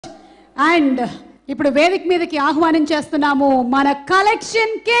And ఇప్పుడు వేదిక మీదకి ఆహ్వానించేస్తున్నాము మన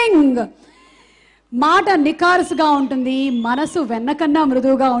కలెక్షన్ కింగ్. మాట నికార్సుగా ఉంటుంది, మనసు వెన్నకన్నా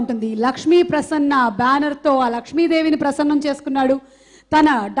మృదువుగా ఉంటుంది. లక్ష్మీ ప్రసన్న బ్యానర్తో ఆ లక్ష్మీదేవిని ప్రసన్నం చేసుకున్నాడు. తన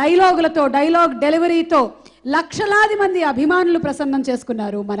డైలాగులతో, డైలాగ్ డెలివరీతో లక్షలాది మంది అభిమానులు ప్రసన్నం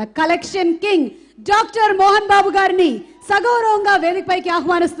చేసుకున్నారు. మన collection king doctor Mohan Babu గారిని సగౌరవంగా వేదికపైకి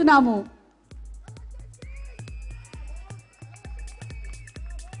ఆహ్వానిస్తున్నాము.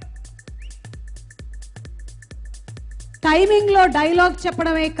 టైమింగ్ లో డైలాగ్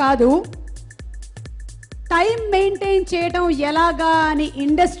చెప్పడమే కాదు, టైం మెయింటైన్ చేయడం ఎలాగా అని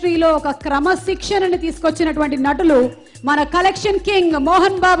ఇండస్ట్రీలో ఒక క్రమశిక్షణని తీసుకొచ్చినటువంటి నటులు మన కలెక్షన్ కింగ్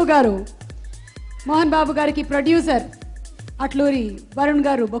మోహన్ బాబు గారు. మోహన్ బాబు గారికి ప్రొడ్యూసర్ అట్లూరి వరుణ్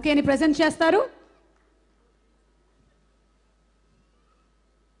గారు బొకేని ప్రెజెంట్ చేస్తారు.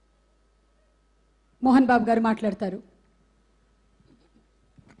 మోహన్ బాబు గారు మాట్లాడతారు.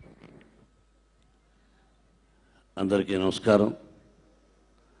 అందరికీ నమస్కారం.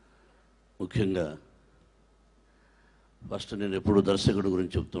 ముఖ్యంగా ఫస్ట్ నేను ఎప్పుడు దర్శకుడి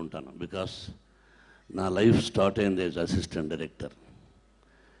గురించి చెప్తూ ఉంటాను. బికాస్ నా లైఫ్ స్టార్ట్ అయింది యాజ్ అసిస్టెంట్ డైరెక్టర్.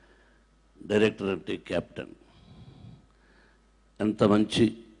 డైరెక్టర్ అంటే కెప్టెన్. ఎంత మంచి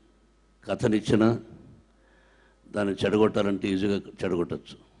కథనిచ్చినా దాన్ని చెడగొట్టాలంటే ఈజీగా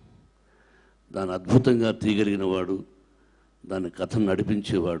చెడగొట్టచ్చు. దాన్ని అద్భుతంగా తీయగలిగిన వాడు, దాన్ని కథను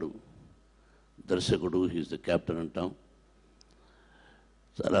నడిపించేవాడు దర్శకుడు. హీఈస్ ద కెప్టెన్ అంటాం.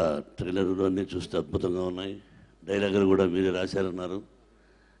 చాలా ట్రైలర్లు అన్నీ చూస్తే అద్భుతంగా ఉన్నాయి. డైలాగులు కూడా మీరే రాశారన్నారు.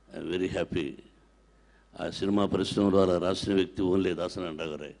 I'm very happy. ఆ సినిమా పరిశ్రమలో అలా రాసిన వ్యక్తి ఓన్లీ దాసనారాయణ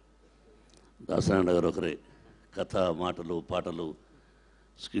గారే. దాసనారాయణ గారు ఒకరే. కథ, మాటలు, పాటలు,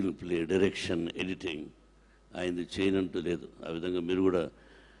 స్క్రీన్ ప్లే, డైరెక్షన్, ఎడిటింగ్ ఆయనది చేయనంటూ లేదు. ఆ విధంగా మీరు కూడా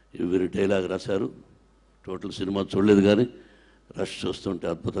వీరి డైలాగ్ రాశారు. టోటల్ సినిమా చూడలేదు కానీ రష్ చూస్తుంటే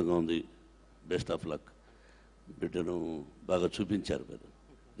అద్భుతంగా ఉంది. Best of luck. బిడ్డను బాగా చూపించారు మీరు.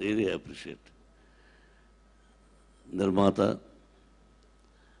 Really appreciate. నిర్మాత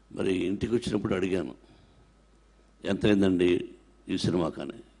మరి ఇంటికి వచ్చినప్పుడు అడిగాను, ఎంత అయిందండి ఈ సినిమా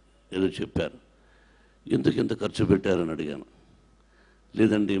కానీ ఏదో చెప్పారు. ఎందుకు ఇంత ఖర్చు పెట్టారని అడిగాను.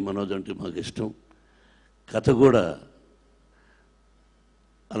 లేదండి మనోజ్ అంటే మాకు ఇష్టం, కథ కూడా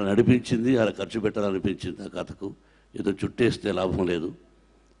అలా నడిపించింది, అలా ఖర్చు పెట్టాలనిపించింది. ఆ కథకు ఏదో చుట్టేస్తే లాభం లేదు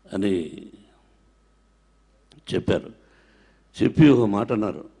అని చెప్పారు. చెప్పి ఒక మాట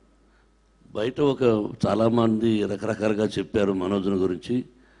అన్నారు. బయట ఒక చాలామంది రకరకాలుగా చెప్పారు మనోజ్ని గురించి.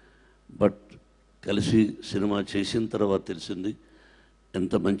 బట్ కలిసి సినిమా చేసిన తర్వాత తెలిసింది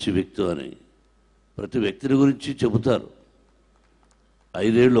ఎంత మంచి వ్యక్తి అని. ప్రతి వ్యక్తిని గురించి చెబుతారు,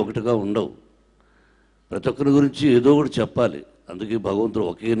 5 ఏళ్ళు ఒకటిగా ఉండవు. ప్రతి ఒక్కరి గురించి ఏదో ఒకటి చెప్పాలి. అందుకే భగవంతుడు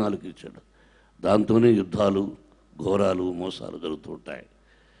ఒకే నాలుగు ఇచ్చాడు. దాంతోనే యుద్ధాలు, ఘోరాలు, మోసాలు జరుగుతూ ఉంటాయి.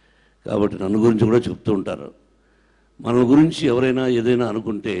 కాబట్టి నన్ను గురించి కూడా చెప్తూ ఉంటారు. మన గురించి ఎవరైనా ఏదైనా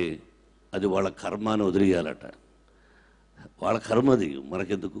అనుకుంటే అది వాళ్ళ కర్మ అని వదిలేయాలట. వాళ్ళ కర్మ అది,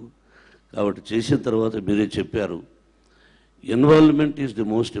 మనకెందుకు. కాబట్టి చేసిన తర్వాత మీరే చెప్పారు, involvement is the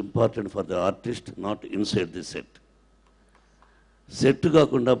most important for the artist, not inside the set. Set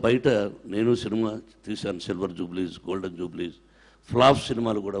కాకుండా బయట నేను సినిమా తీశాను. సిల్వర్ జూబ్లీస్, గోల్డెన్ జూబ్లీస్, ఫ్లాప్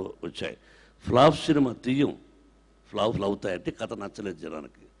సినిమాలు కూడా వచ్చాయి. ఫ్లాప్ సినిమా తీయం, ఫ్లాప్లు అవుతాయంటే కథ నచ్చలేదు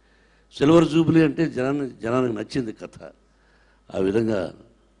జనానికి. సిల్వర్ జూబ్లీ అంటే జనానికి నచ్చింది కథ. ఆ విధంగా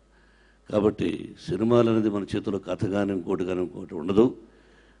కాబట్టి సినిమాలు అనేది మన చేతిలో కథ కానీ ఇంకోటి ఉండదు.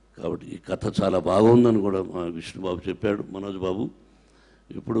 కాబట్టి ఈ కథ చాలా బాగుందని కూడా మా విష్ణుబాబు చెప్పాడు. మనోజ్ బాబు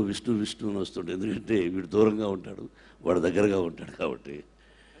ఇప్పుడు విష్ణు అని వస్తుండే, ఎందుకంటే వీడు దూరంగా ఉంటాడు, వాడు దగ్గరగా ఉంటాడు. కాబట్టి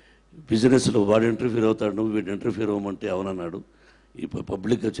బిజినెస్లో వాడు ఇంటర్ఫీర్ అవుతాడు, నువ్వు వీడు ఇంటర్ఫీర్ అవ్వమంటే అవునన్నాడు. ఈ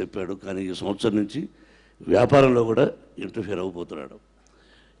పబ్లిక్గా చెప్పాడు. కానీ ఈ సంవత్సరం నుంచి వ్యాపారంలో కూడా ఇంటర్ఫీర్ అవ్వబోతున్నాడు.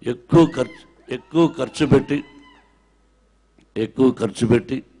 ఎక్కువ ఖర్చు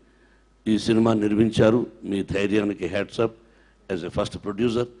పెట్టి ఈ సినిమా నిర్మించారు. మీ ధైర్యానికి hats off. As a first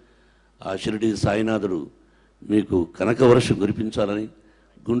producer ఆ షిరిడి సాయినాథుడు మీకు కనకవర్షం కురిపించాలని,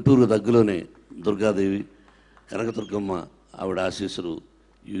 గుంటూరు దగ్గరలోనే దుర్గాదేవి కనకదుర్గమ్మ ఆవిడ ఆశీస్సులు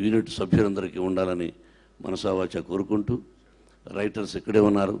ఈ యూనిట్ సభ్యులందరికీ ఉండాలని మనసావాచ కోరుకుంటూ, రైటర్స్ ఇక్కడే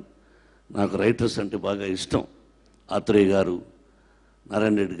ఉన్నారు. నాకు రైటర్స్ అంటే బాగా ఇష్టం. ఆత్రేయ గారు,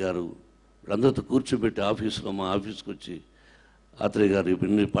 నారాయణ రెడ్డి గారు వీళ్ళందరితో కూర్చోబెట్టి ఆఫీసులో, మా ఆఫీస్కి వచ్చి ఆత్రేయ గారు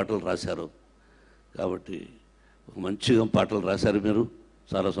ఇన్ని పాటలు రాశారు. కాబట్టి ఒక మంచిగా పాటలు రాశారు మీరు,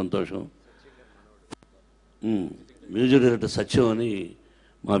 చాలా సంతోషం. మ్యూజిక్ డైరెక్టర్ సత్యం అని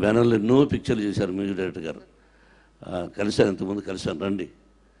మా బ్యానర్లో ఎన్నో పిక్చర్లు చేశారు మ్యూజిక్ డైరెక్టర్ గారు. కలిశాను, ఇంతకుముందు కలిశాను, రండి.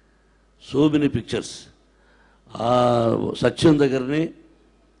 So many pictures. ఆ సత్యం దగ్గరనే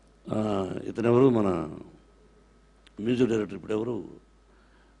ఇతనెవరు, మన మ్యూజిక్ డైరెక్టర్ ఇప్పుడు ఎవరు,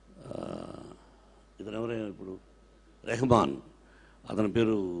 రెహమాన్, అతని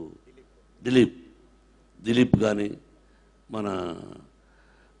పేరు దిలీప్ కానీ, మన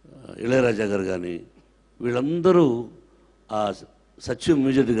ఇళయరాజా గారు కానీ, వీళ్ళందరూ ఆ సత్యం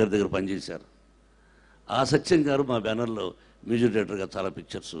మ్యూజిక్ గారి దగ్గర పనిచేశారు. ఆ సత్యం గారు మా బ్యానర్లో మ్యూజిక్ డైరెక్టర్గా చాలా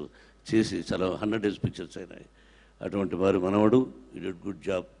పిక్చర్స్ చేసి చాలా 100 days పిక్చర్స్ అయినాయి. అటువంటి వారి మనవడు, you did good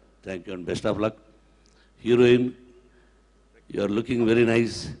job, thank you and best of luck. Heroine, you are looking very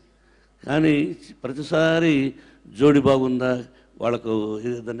nice. కానీ ప్రతిసారి జోడి బాగుందా, వాళ్ళకు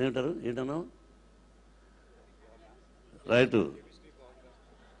దాన్ని ఏంటన్నా రైట్,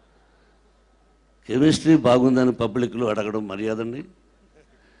 కెమిస్ట్రీ బాగుందని పబ్లిక్లో అడగడం మర్యాదండి.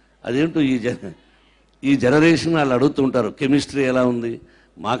 అదేంటో ఈ జనరేషన్ వాళ్ళు అడుగుతుంటారు కెమిస్ట్రీ ఎలా ఉంది.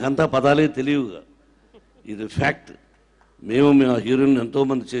 మాకంతా పదాలే తెలియవుగా, ఇది ఫ్యాక్ట్. మేము హీరోయిన్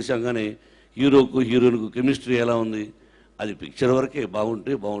ఎంతోమంది చేశాం, కానీ హీరోకు హీరోయిన్కు కెమిస్ట్రీ ఎలా ఉంది అది పిక్చర్ వరకే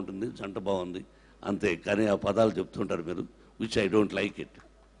బాగుంటుంది, జంట బాగుంది అంతే. కానీ ఆ పదాలు చెప్తుంటారు మీరు, which I don't like it.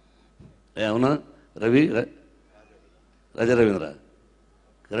 ఏమన్నా రాజా రవీంద్ర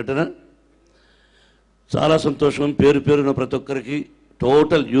కరెక్టేనా? చాలా సంతోషం. పేరున ప్రతి ఒక్కరికి,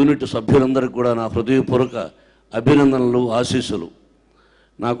 టోటల్ యూనిట్ సభ్యులందరికీ కూడా నా హృదయపూర్వక అభినందనలు, ఆశీస్సులు.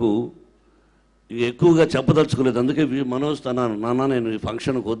 నాకు ఎక్కువగా చెప్పదలుచుకోలేదు, అందుకే మనోజ్ తన్నాను, నాన్న నేను ఈ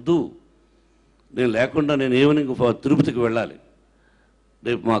ఫంక్షన్కి వద్దు, నేను లేకుండా నేను ఈవినింగ్ తిరుపతికి వెళ్ళాలి,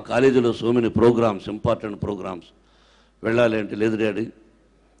 రేపు మా కాలేజీలో so many programmes, important programmes, వెళ్ళాలి అంటే లేదు డాడీ,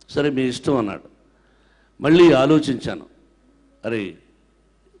 సరే మీ ఇష్టం అన్నాడు. మళ్ళీ ఆలోచించాను, అరే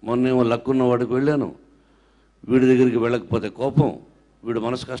మొన్నేమో లక్కున్న వాడికి వెళ్ళాను, వీడి దగ్గరికి వెళ్ళకపోతే కోపం, వీడు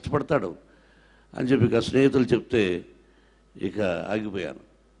మనసు కష్టపడతాడు అని చెప్పి ఇక స్నేహితులు చెప్తే ఇక ఆగిపోయాను.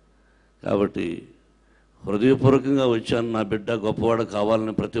 కాబట్టి హృదయపూర్వకంగా వచ్చాను. నా బిడ్డ గొప్పవాడు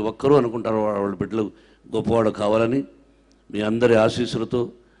కావాలని ప్రతి ఒక్కరూ అనుకుంటారు, వాళ్ళ బిడ్డలు గొప్పవాడు కావాలని. మీ అందరి ఆశీస్సులతో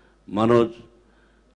మనోజ్